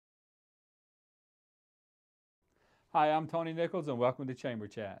Hi, I'm Tony Nichols, and welcome to Chamber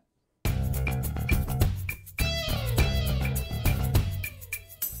Chat.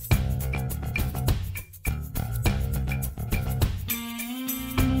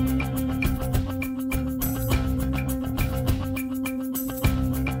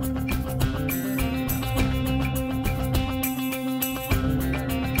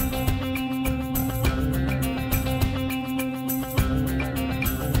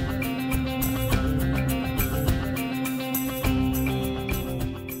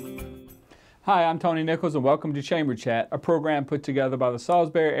 Hi, I'm Tony Nichols, and welcome to Chamber Chat, a program put together by the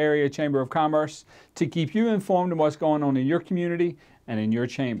Salisbury Area Chamber of Commerce to keep you informed on what's going on in your community and in your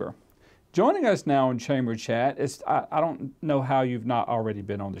chamber. Joining us now in Chamber Chat is, I don't know how you've not already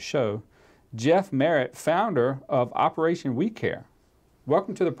been on the show, Jeff Merritt, founder of Operation We Care.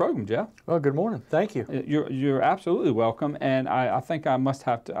 Welcome to the program, Jeff. Well, good morning. Thank you. You're absolutely welcome, and I think I must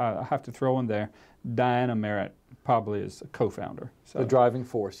have to throw in there Diana Merritt probably is a co-founder. So, the driving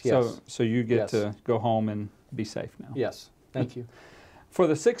force, yes. So you get to go home and be safe now. Yes, thank you. For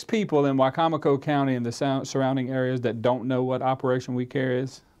the 6 people in Wicomico County and the surrounding areas that don't know what Operation We Care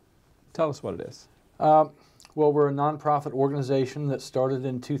is, tell us what it is. Well, we're a nonprofit organization that started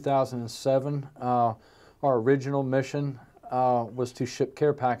in 2007. Our original mission was to ship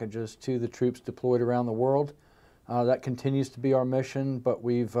care packages to the troops deployed around the world. That continues to be our mission, but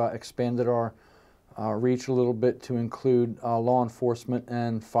we've expanded our reach a little bit to include law enforcement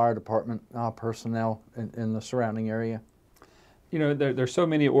and fire department personnel in the surrounding area. You know, there's so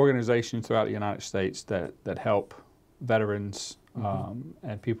many organizations throughout the United States that help veterans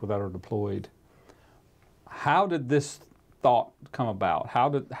and people that are deployed. How did this thought come about? How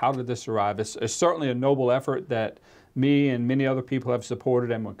did this arrive? It's certainly a noble effort that me and many other people have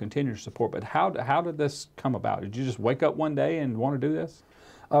supported and will continue to support, but how did this come about? Did you just wake up one day and want to do this?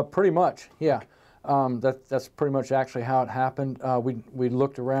 Pretty much, yeah. That's pretty much actually how it happened. We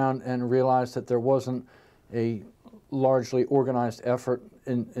looked around and realized that there wasn't a largely organized effort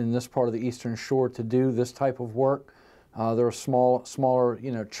in this part of the Eastern Shore to do this type of work. There were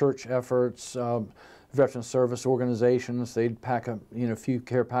smaller, church efforts, veteran service organizations. They'd pack a few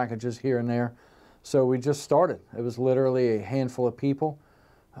care packages here and there. So we just started. It was literally a handful of people.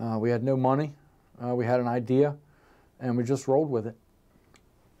 We had no money. We had an idea, and we just rolled with it.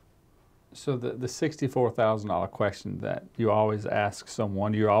 So the $64,000 question that you always ask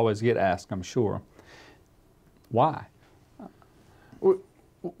someone, you always get asked, I'm sure, why?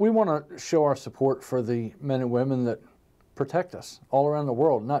 We want to show our support for the men and women that protect us all around the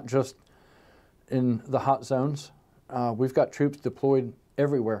world, not just in the hot zones. We've got troops deployed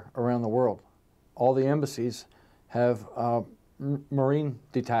everywhere around the world. All the embassies have Marine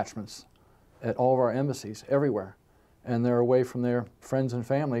detachments at all of our embassies everywhere. And they're away from their friends and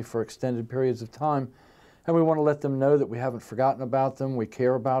family for extended periods of time. And we want to let them know that we haven't forgotten about them, we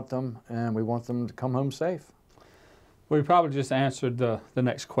care about them, and we want them to come home safe. Well, you probably just answered the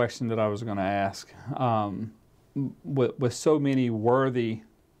next question that I was going to ask. With so many worthy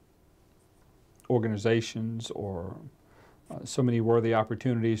organizations or so many worthy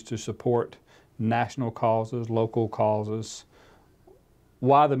opportunities to support national causes, local causes,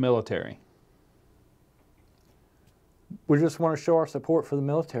 why the military? We just want to show our support for the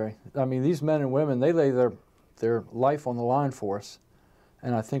military. I mean, these men and women, they lay their life on the line for us.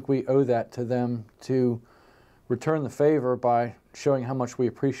 And I think we owe that to them to return the favor by showing how much we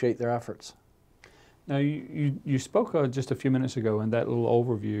appreciate their efforts. Now, you spoke just a few minutes ago in that little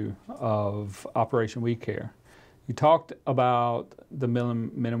overview of Operation We Care. You talked about the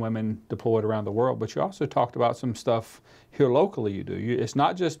men and women deployed around the world, but you also talked about some stuff here locally you do. It's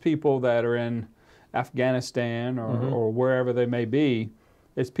not just people that are in Afghanistan or wherever they may be.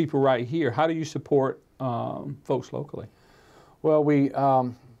 It's people right here. How do you support folks locally? Well, we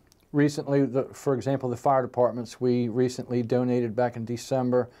recently, for example, the fire departments, we recently donated back in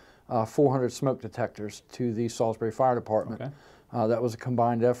December 400 smoke detectors to the Salisbury Fire Department. Okay. That was a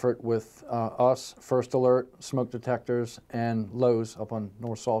combined effort with us, First Alert, smoke detectors, and Lowe's up on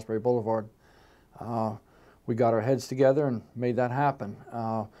North Salisbury Boulevard. We got our heads together and made that happen.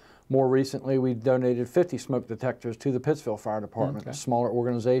 More recently, we donated 50 smoke detectors to the Pittsville Fire Department, a smaller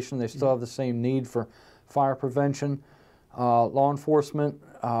organization. They still have the same need for fire prevention. Law enforcement,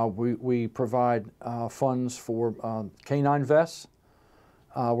 we provide funds for canine vests.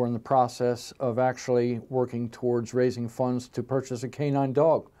 We're in the process of actually working towards raising funds to purchase a canine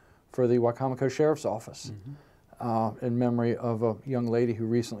dog for the Wicomico Sheriff's Office in memory of a young lady who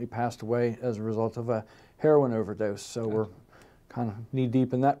recently passed away as a result of a heroin overdose. So we're kind of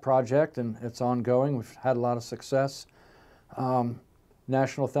knee-deep in that project, and it's ongoing. We've had a lot of success.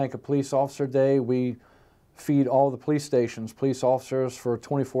 National Thank a Police Officer Day, we feed all the police stations, police officers for a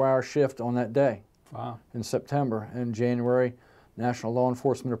 24-hour shift on that day. Wow. In September. And January, National Law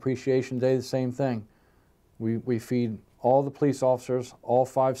Enforcement Appreciation Day, the same thing. We feed all the police officers, all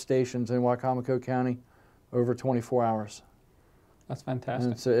 5 stations in Wicomico County, over 24 hours. That's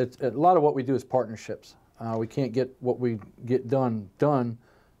fantastic. And it's a lot of what we do is partnerships. We can't get what we get done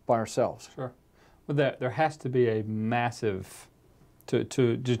by ourselves. Sure. Well, there has to be a massive, to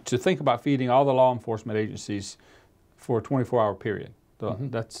think about feeding all the law enforcement agencies for a 24-hour period.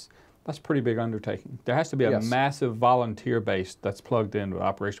 That's a pretty big undertaking. There has to be a massive volunteer base that's plugged in with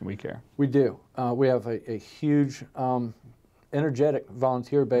Operation We Care. We do. We have a huge, energetic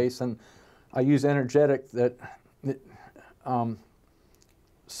volunteer base, and I use energetic that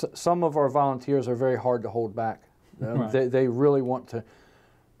some of our volunteers are very hard to hold back. Right. They really want to.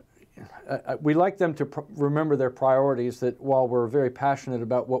 We like them to remember their priorities, that while we're very passionate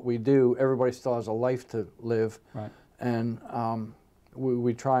about what we do, everybody still has a life to live. Right. And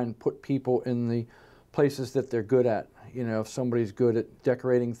we try and put people in the places that they're good at. You know, if somebody's good at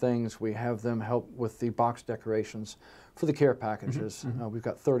decorating things, we have them help with the box decorations for the care packages. We've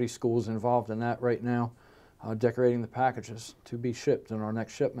got 30 schools involved in that right now, decorating the packages to be shipped in our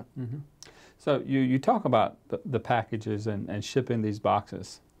next shipment. So you talk about the packages and shipping these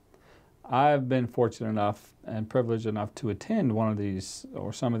boxes. I've been fortunate enough and privileged enough to attend one of these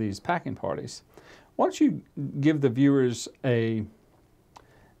or some of these packing parties. Why don't you give the viewers a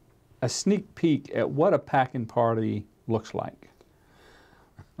sneak peek at what a packing party looks like?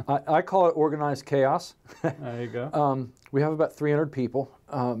 I call it organized chaos. There you go. We have about 300 people,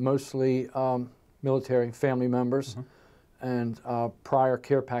 mostly military family members and prior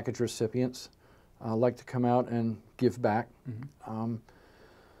care package recipients like to come out and give back.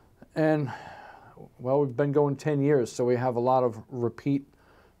 And, well, we've been going 10 years, so we have a lot of repeat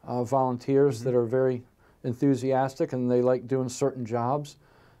volunteers that are very enthusiastic, and they like doing certain jobs.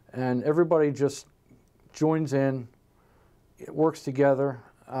 And everybody just joins in, it works together.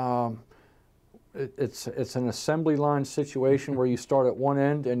 It's an assembly line situation where you start at one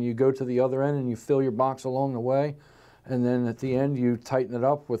end and you go to the other end and you fill your box along the way. And then at the end you tighten it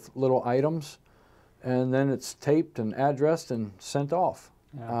up with little items. And then it's taped and addressed and sent off.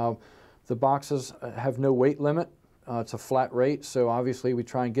 Yeah. The boxes have no weight limit. It's a flat rate, so obviously we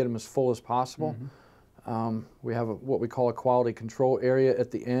try and get them as full as possible. We have what we call a quality control area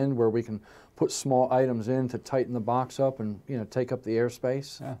at the end where we can put small items in to tighten the box up and take up the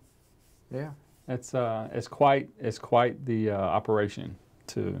airspace. Yeah. It's quite the operation,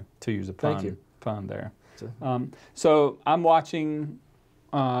 to use a pun there. So I'm watching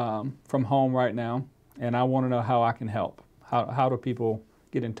from home right now, and I want to know how I can help. How do people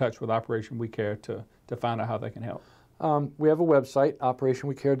get in touch with Operation We Care to find out how they can help? We have a website,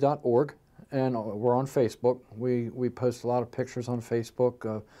 operationwecare.org, and we're on Facebook. We post a lot of pictures on Facebook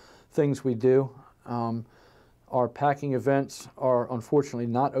of things we do. Our packing events are unfortunately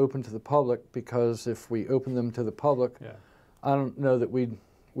not open to the public, because if we open them to the public, I don't know that we'd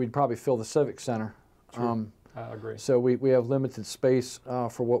probably fill the Civic Center. True. I agree. So we have limited space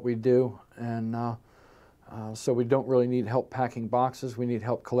for what we do, and so we don't really need help packing boxes. We need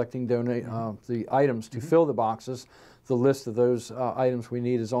help collecting the items to fill the boxes. The list of those items we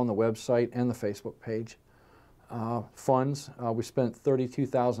need is on the website and the Facebook page. Funds, we spent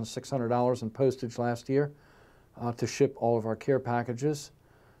 $32,600 in postage last year to ship all of our care packages.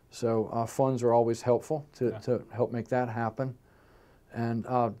 So funds are always helpful to help make that happen. And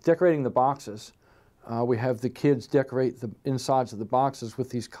decorating the boxes, we have the kids decorate the insides of the boxes with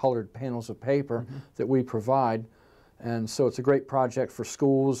these colored panels of paper that we provide. And so it's a great project for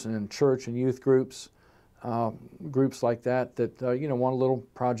schools and church and youth groups, groups like that want a little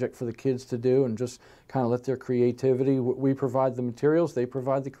project for the kids to do and just kind of let their creativity. We provide the materials, they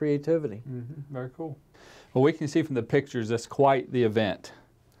provide the creativity. Very cool. Well, we can see from the pictures that's quite the event.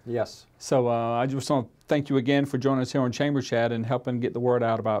 Yes. So I just want to thank you again for joining us here on Chamber Chat and helping get the word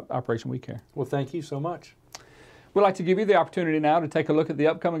out about Operation We Care. Well, thank you so much. We'd like to give you the opportunity now to take a look at the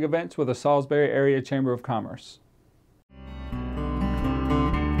upcoming events with the Salisbury Area Chamber of Commerce.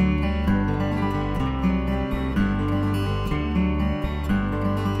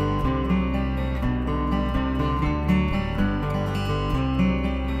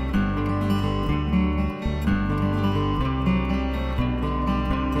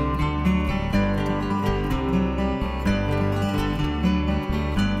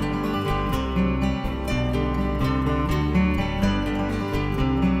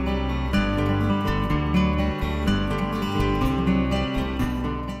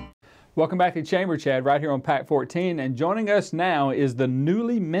 Welcome back to Chamber Chat right here on PAC 14, and joining us now is the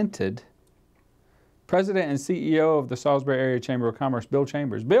newly minted President and CEO of the Salisbury Area Chamber of Commerce, Bill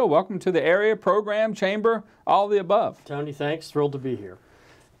Chambers. Bill, welcome to the area, program, chamber, all the above. Tony, thanks. Thrilled to be here.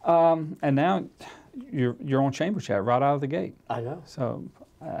 And now you're on Chamber Chat right out of the gate. I know. So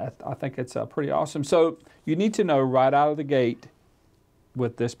I think it's pretty awesome. So you need to know right out of the gate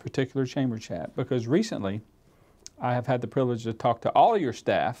with this particular Chamber Chat, because recently I have had the privilege to talk to all of your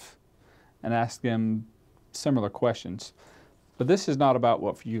staff and ask them similar questions. But this is not about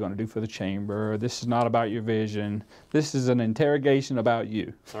what you're going to do for the chamber. This is not about your vision. This is an interrogation about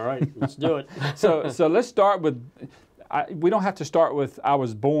you. All right, let's do it. So let's start with, we don't have to start with I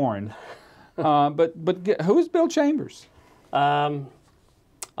was born, but who's Bill Chambers? I'm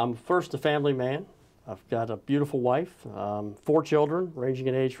first a family man. I've got a beautiful wife, 4 children ranging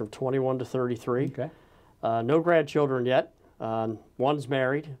in age from 21 to 33. Okay. No grandchildren yet. One's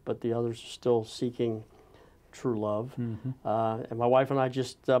married, but the others are still seeking true love. Mm-hmm. And my wife and I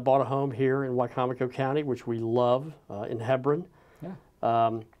just bought a home here in Wicomico County, which we love, in Hebron.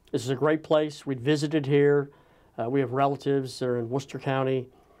 Yeah. This is a great place. We'd visited here. We have relatives that are in Worcester County.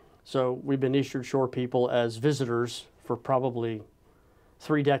 So we've been Eastern Shore people as visitors for probably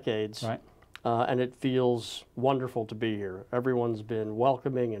 3 decades. Right. And it feels wonderful to be here. Everyone's been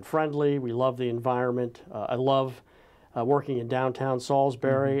welcoming and friendly. We love the environment. I love working in downtown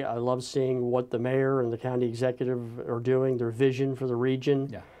Salisbury. I love seeing what the mayor and the county executive are doing, their vision for the region.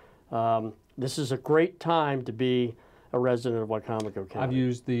 Yeah. This is a great time to be a resident of Wicomico County. I've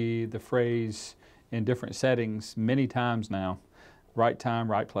used the phrase in different settings many times now, right time,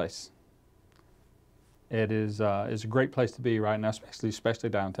 right place. It is a great place to be right now, especially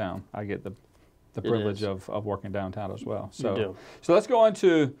downtown. I get the privilege of working downtown as well. So, You do. So let's go on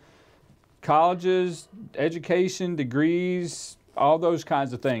to colleges, education, degrees, all those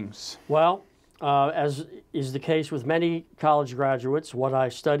kinds of things. Well, as is the case with many college graduates, what I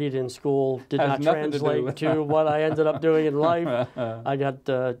studied in school did Has not nothing to do translate with- to what I ended up doing in life. I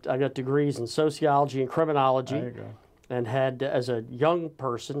got degrees in sociology and criminology, There you go. and had, as a young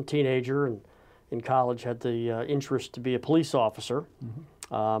person, teenager, and in college, had the interest to be a police officer.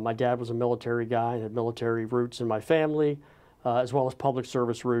 My dad was a military guy and had military roots in my family, as well as public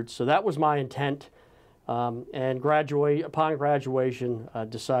service roots. So that was my intent. And upon graduation, I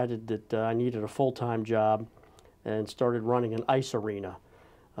decided that I needed a full-time job and started running an ice arena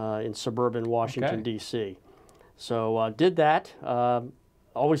in suburban Washington, Okay. D.C. So did that.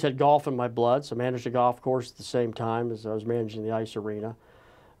 Always had golf in my blood, so managed a golf course at the same time as I was managing the ice arena.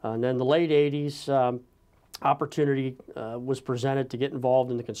 And then the late 80s, opportunity was presented to get involved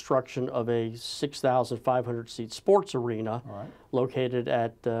in the construction of a 6,500-seat sports arena All right. located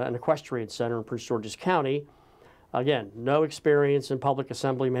at an equestrian center in Prince George's County. Again, no experience in public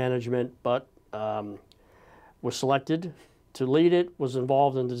assembly management, but was selected to lead it, was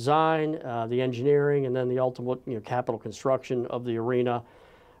involved in design, the engineering, and then the ultimate capital construction of the arena,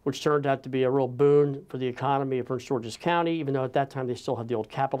 which turned out to be a real boon for the economy of Prince George's County, even though at that time they still had the old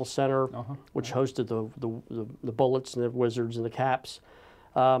Capitol Center, which hosted the Bullets and the Wizards and the Caps.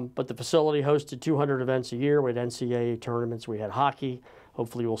 But the facility hosted 200 events a year. We had NCAA tournaments. We had hockey.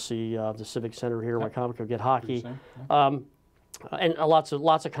 Hopefully we'll see the Civic Center here in Wicomico get hockey. And lots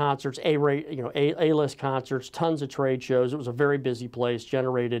of concerts, A-list concerts, tons of trade shows. It was a very busy place,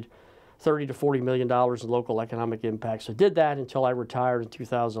 generated $30 to $40 million in local economic impact. So I did that until I retired in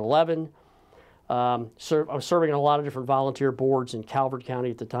 2011. I was serving on a lot of different volunteer boards in Calvert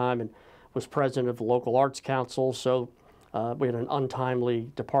County at the time and was president of the local arts council. So we had an untimely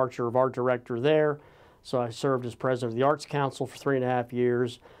departure of art director there. So I served as president of the arts council for 3.5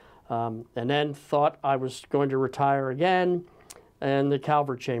 years, and then thought I was going to retire again. And the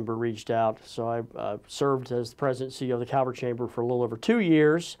Calvert Chamber reached out. So I served as the president and CEO of the Calvert Chamber for a little over 2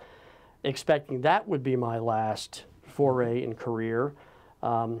 years, expecting that would be my last foray in career.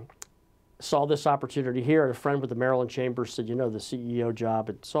 Saw this opportunity here. A friend with the Maryland Chamber said, the CEO job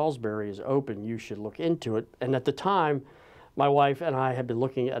at Salisbury is open. You should look into it. And at the time, my wife and I had been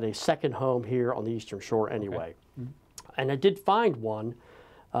looking at a second home here on the Eastern Shore anyway. Okay. And I did find one,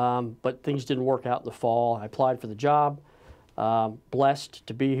 but things didn't work out in the fall. I applied for the job. Blessed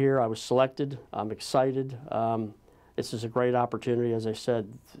to be here. I was selected. I'm excited. This is a great opportunity. As I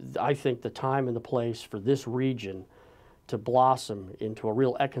said, I think the time and the place for this region to blossom into a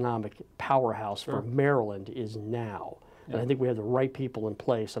real economic powerhouse for Maryland is now. And I think we have the right people in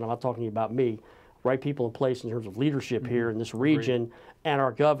place, and I'm not talking about me, right people in place in terms of leadership here in this region and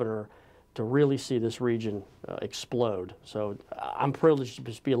our governor to really see this region explode. So I'm privileged to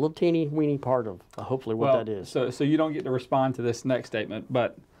just be a little teeny weeny part of hopefully what that is. So you don't get to respond to this next statement,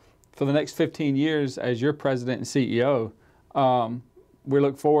 but for the next 15 years as your president and CEO, we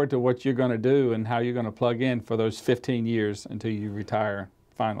look forward to what you're going to do and how you're going to plug in for those 15 years until you retire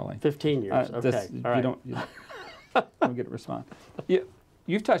finally. 15 years, okay. All right. You don't get to respond.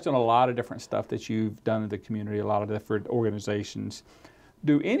 You've touched on a lot of different stuff that you've done in the community, a lot of different organizations.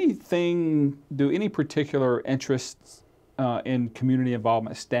 Do any particular interests in community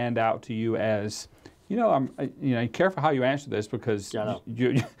involvement stand out to you as, careful how you answer this because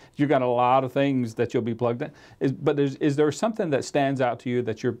you got a lot of things that you'll be plugged in. But is there something that stands out to you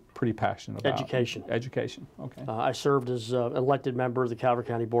that you're pretty passionate about? Education. Education, okay. I served as an elected member of the Calvert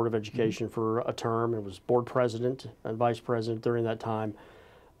County Board of Education for a term and was board president and vice president during that time.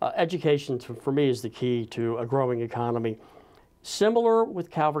 Education, for me, is the key to a growing economy. Similar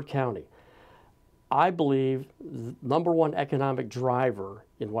with Calvert County. I believe the #1 economic driver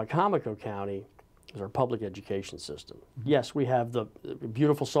in Wicomico County is our public education system. Yes, we have the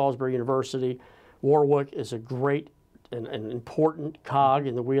beautiful Salisbury University. Warwick is a great and important cog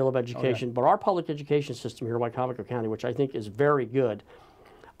in the wheel of education, but our public education system here in Wicomico County, which I think is very good,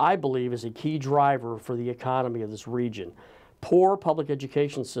 I believe is a key driver for the economy of this region. Poor public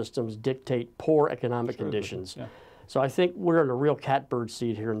education systems dictate poor economic conditions. Yeah. So I think we're in a real catbird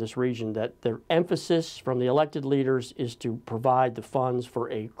seat here in this region, that the emphasis from the elected leaders is to provide the funds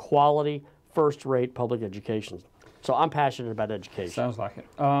for a quality, first-rate public education. So I'm passionate about education. Sounds like it.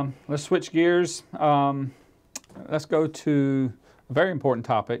 Let's switch gears. Let's go to a very important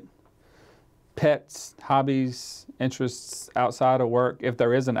topic: pets, hobbies, interests outside of work, if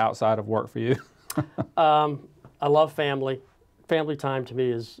there is an outside of work for you. I love family. Family time to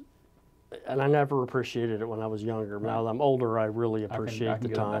me is, and I never appreciated it when I was younger. Right. Now that I'm older, I really appreciate the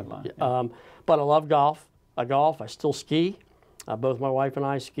time. But I love golf. I still ski. Both my wife and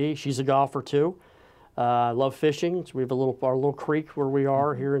I ski. She's a golfer too. I love fishing. So we have our little creek where we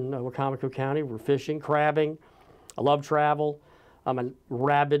are here in Wicomico County. We're fishing, crabbing. I love travel. I'm a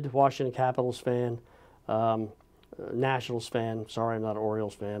rabid Washington Capitals fan, Nationals fan. Sorry, I'm not an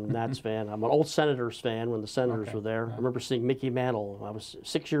Orioles fan. Nats fan. I'm an old Senators fan when the Senators were there. I remember seeing Mickey Mantle. I was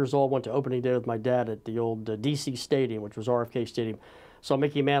 6 years old. Went to opening day with my dad at the old D.C. Stadium, which was RFK Stadium. So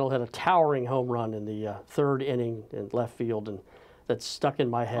Mickey Mantle had a towering home run in the third inning in left field, and that's stuck in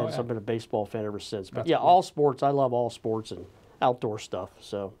my head. So I've been a baseball fan ever since. But cool. All sports. I love all sports and outdoor stuff.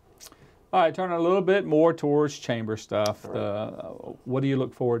 So. All right, turn a little bit more towards chamber stuff. What do you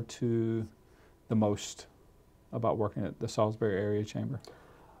look forward to the most about working at the Salisbury Area Chamber?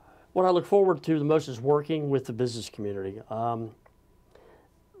 What I look forward to the most is working with the business community.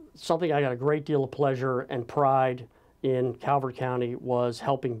 Something I got a great deal of pleasure and pride in Calvert County was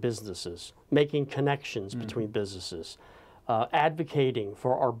helping businesses, making connections between businesses, advocating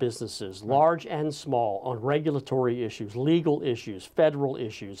for our businesses, large and small, on regulatory issues, legal issues, federal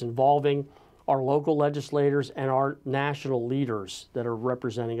issues, involving our local legislators and our national leaders that are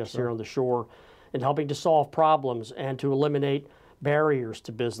representing us here on the shore, and helping to solve problems and to eliminate barriers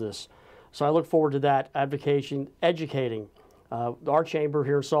to business. So I look forward to that, educating. Our chamber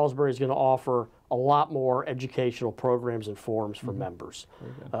here in Salisbury is going to offer a lot more educational programs and forums for members.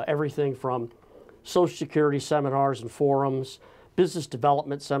 Everything from Social Security seminars and forums, business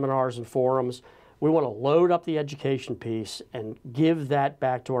development seminars and forums. We want to load up the education piece and give that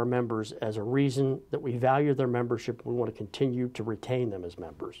back to our members as a reason that we value their membership. We want to continue to retain them as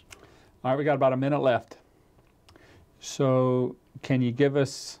members. All right, we got about a minute left. So can you give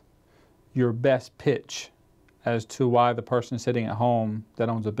us your best pitch as to why the person sitting at home that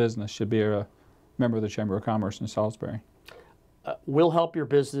owns a business should be a member of the Chamber of Commerce in Salisbury? We'll help your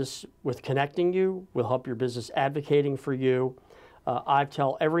business with connecting you. We'll help your business advocating for you. I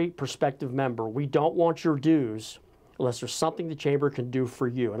tell every prospective member, we don't want your dues unless there's something the Chamber can do for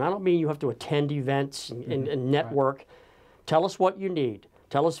you. And I don't mean you have to attend events and network. Right. Tell us what you need.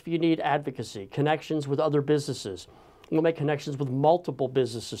 Tell us if you need advocacy, connections with other businesses. We'll make connections with multiple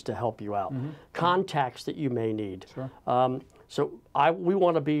businesses to help you out. Contacts that you may need. Sure. So we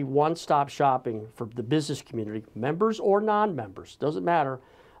want to be one-stop shopping for the business community, members or non-members, doesn't matter,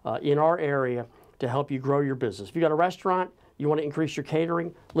 in our area to help you grow your business. If you got a restaurant, you want to increase your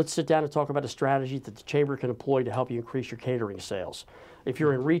catering, let's sit down and talk about a strategy that the Chamber can employ to help you increase your catering sales. If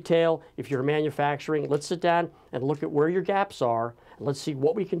you're in retail, if you're in manufacturing, let's sit down and look at where your gaps are, and let's see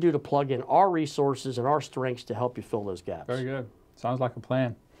what we can do to plug in our resources and our strengths to help you fill those gaps. Very good. Sounds like a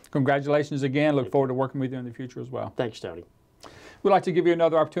plan. Congratulations again. Look forward to working with you in the future as well. Thanks, Tony. We'd like to give you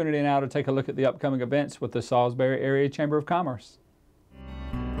another opportunity now to take a look at the upcoming events with the Salisbury Area Chamber of Commerce.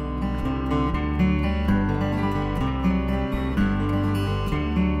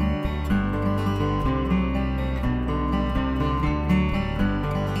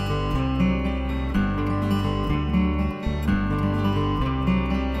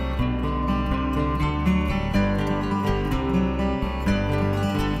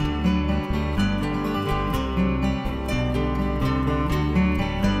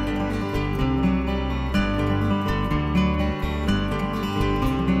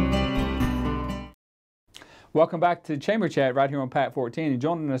 Welcome back to Chamber Chat right here on PAC 14. And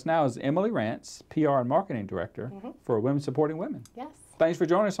joining us now is Emily Rantz, PR and Marketing Director for Women Supporting Women. Yes. Thanks for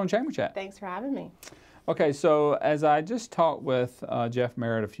joining us on Chamber Chat. Thanks for having me. Okay, so as I just talked with Jeff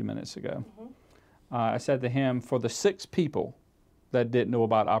Merritt a few minutes ago, I said to him, for the 6 people that didn't know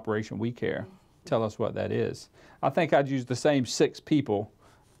about Operation We Care, tell us what that is. I think I'd use the same 6 people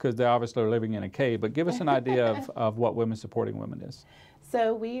because they obviously are living in a cave, but give us an idea of what Women Supporting Women is.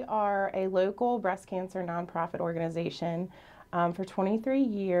 So we are a local breast cancer nonprofit organization. For 23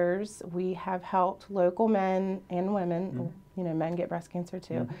 years, we have helped local men and women, you know, men get breast cancer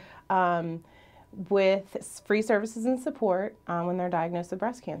too, with free services and support when they're diagnosed with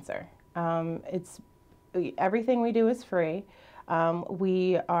breast cancer. Everything we do is free.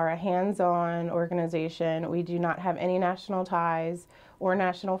 We are a hands-on organization. We do not have any national ties or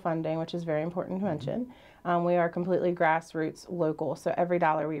national funding, which is very important to mention. We are completely grassroots local, so every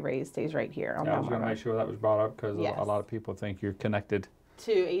dollar we raise stays right here on I was going to make sure that was brought up because a lot of people think you're connected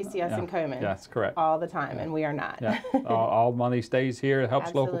to ACS and Komen. Yes, correct. All the time, and we are not. Yeah. all money stays here. It helps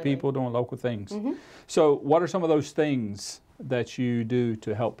Absolutely. local people doing local things. So what are some of those things that you do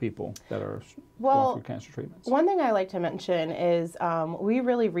to help people that are going through cancer treatments? One thing I like to mention is we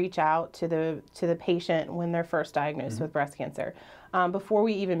really reach out to the patient when they're first diagnosed with breast cancer. Before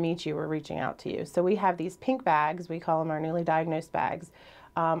we even meet you, we're reaching out to you. So we have these pink bags, we call them our newly diagnosed bags,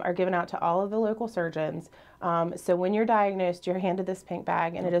 are given out to all of the local surgeons. So when you're diagnosed, you're handed this pink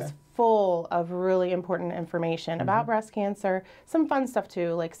bag, and it is full of really important information about breast cancer, some fun stuff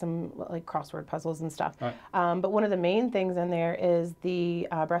too, like some crossword puzzles and stuff. Right. But one of the main things in there is the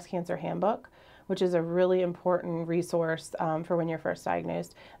breast cancer handbook, which is a really important resource for when you're first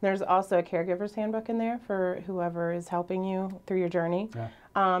diagnosed. There's also a caregiver's handbook in there for whoever is helping you through your journey.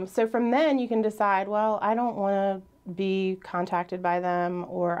 Yeah. So from then you can decide, well, I don't want to be contacted by them,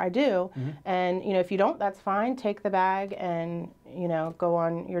 or I do. And you know, if you don't, that's fine. Take the bag and, you know, go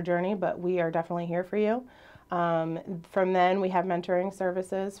on your journey, but we are definitely here for you. From then we have mentoring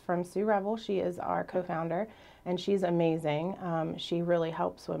services from Sue Revel. She is our co-founder, and she's amazing. She really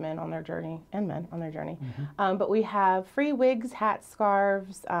helps women on their journey and men on their journey. But we have free wigs, hats,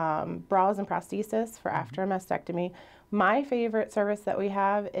 scarves, bras and prosthesis for after a mastectomy. My favorite service that we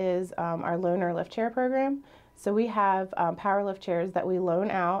have is our loaner lift chair program. So we have power lift chairs that we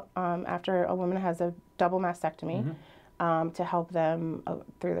loan out after a woman has a double mastectomy to help them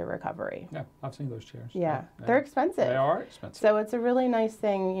through their recovery. Yeah, I've seen those chairs. Yeah, they're expensive. They are expensive. So it's a really nice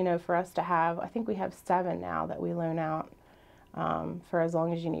thing, you know, for us to have. I think we have 7 now that we loan out for as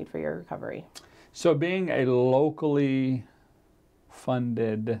long as you need for your recovery. So being a locally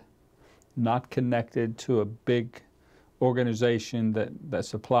funded, not connected to a big organization that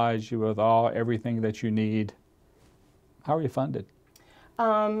supplies you with everything that you need, how are you funded?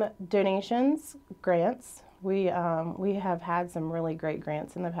 Donations, grants. We have had some really great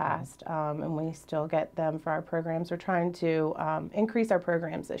grants in the past, and we still get them for our programs. We're trying to increase our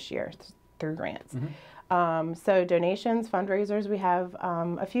programs this year through grants. So donations, fundraisers, we have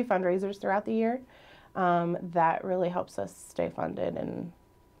a few fundraisers throughout the year that really helps us stay funded and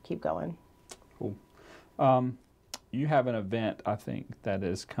keep going. Cool. You have an event, I think, that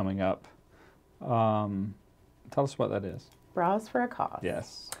is coming up. Tell us what that is. Bras for a Cause.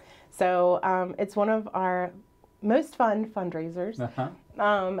 Yes. So it's one of our most fun fundraisers,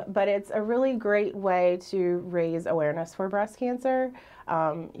 but it's a really great way to raise awareness for breast cancer.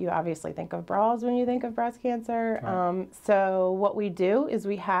 You obviously think of bras when you think of breast cancer. Right. So what we do is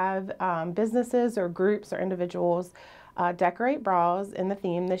we have businesses or groups or individuals decorate bras in the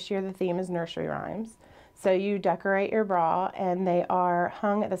theme. This year the theme is nursery rhymes. So you decorate your bra, and they are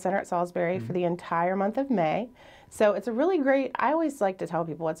hung at the center at Salisbury for the entire month of May. So it's a really great, I always like to tell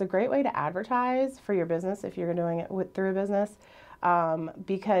people, it's a great way to advertise for your business if you're doing it through a business,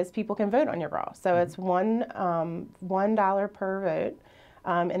 because people can vote on your bra. So it's $1 per vote,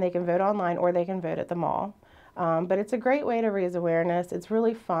 and they can vote online or they can vote at the mall. But it's a great way to raise awareness. It's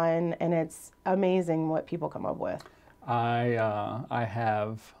really fun, and it's amazing what people come up with. I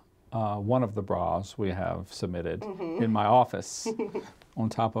have one of the bras we have submitted in my office on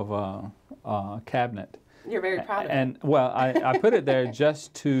top of a cabinet. You're very proud of it. And well, I put it there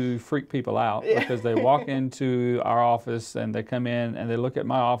just to freak people out because they walk into our office and they come in and they look at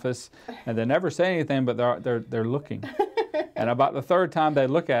my office and they never say anything, but they're looking. And about the 3rd time they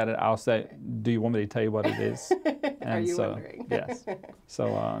look at it, I'll say, "Do you want me to tell you what it is?" And Are you wondering? Yes.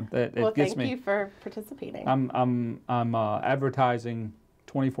 So it well, gets me. thank you for participating. I'm advertising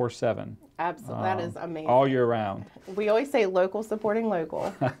 24/7. Absolutely. That is amazing. All year round. We always say local supporting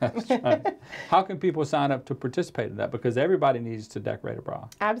local. That's right. How can people sign up to participate in that? Because everybody needs to decorate a bra.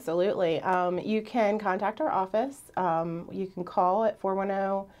 Absolutely. You can contact our office. You can call at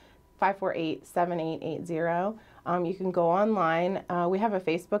 410-548-7880. You can go online. We have a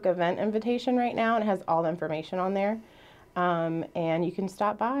Facebook event invitation right now, and it has all the information on there. And you can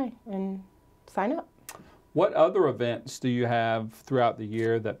stop by and sign up. What other events do you have throughout the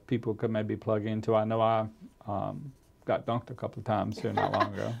year that people could maybe plug into? I know I got dunked a couple of times here not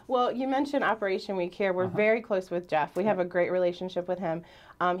long ago. Well, you mentioned Operation We Care. We're very close with Jeff. We have a great relationship with him.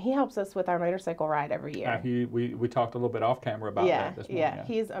 He helps us with our motorcycle ride every year. We talked a little bit off camera about that this morning. Yeah,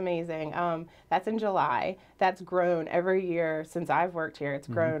 he's amazing. That's in July. That's grown every year since I've worked here. It's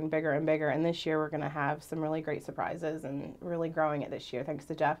grown bigger and bigger. And this year we're going to have some really great surprises and really growing it this year, thanks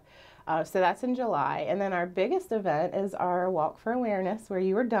to Jeff. So that's in July. And then our biggest event is our Walk for Awareness, where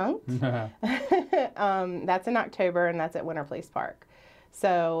you were dunked. That's in October, and that's at Winter Place Park.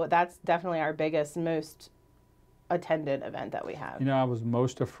 So that's definitely our biggest, most attended event that we have. You know, I was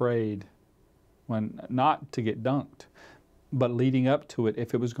most afraid not to get dunked, but leading up to it,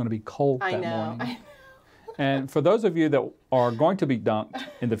 if it was going to be cold that morning. And for those of you that are going to be dunked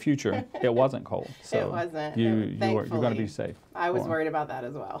in the future, it wasn't cold. So it wasn't. You're going to be safe. I was worried about that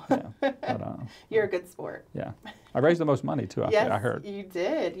as well. Yeah, but, you're a good sport. Yeah. I raised the most money, too, I heard. You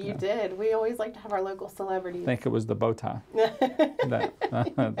did. You did. We always like to have our local celebrities. I think it was the bow tie. that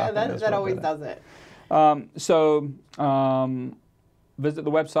always does it. Visit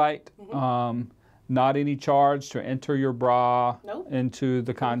the website. Not any charge to enter your bra into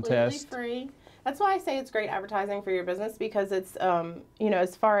the contest. Completely free. That's why I say it's great advertising for your business, because it's, you know,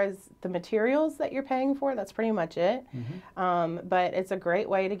 as far as the materials that you're paying for, that's pretty much it. But it's a great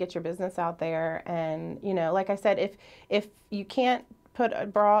way to get your business out there. And, you know, like I said, if you can't put a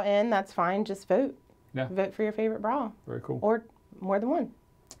bra in, that's fine. Just vote. Yeah. Vote for your favorite bra. Very cool. Or more than one.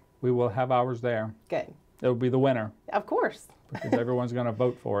 We will have ours there. Good. It will be the winner. Of course. Because everyone's going to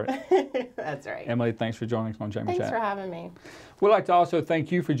vote for it. That's right. Emily, thanks for joining us on Chamber Chat. Thanks for having me. We'd like to also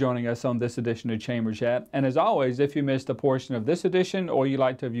thank you for joining us on this edition of Chamber Chat. And as always, if you missed a portion of this edition or you'd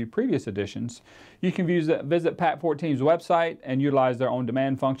like to view previous editions, you can visit Pat 14's website and utilize their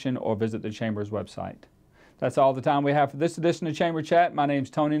on-demand function, or visit the Chamber's website. That's all the time we have for this edition of Chamber Chat. My name's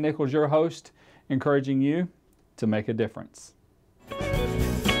Tony Nichols, your host, encouraging you to make a difference.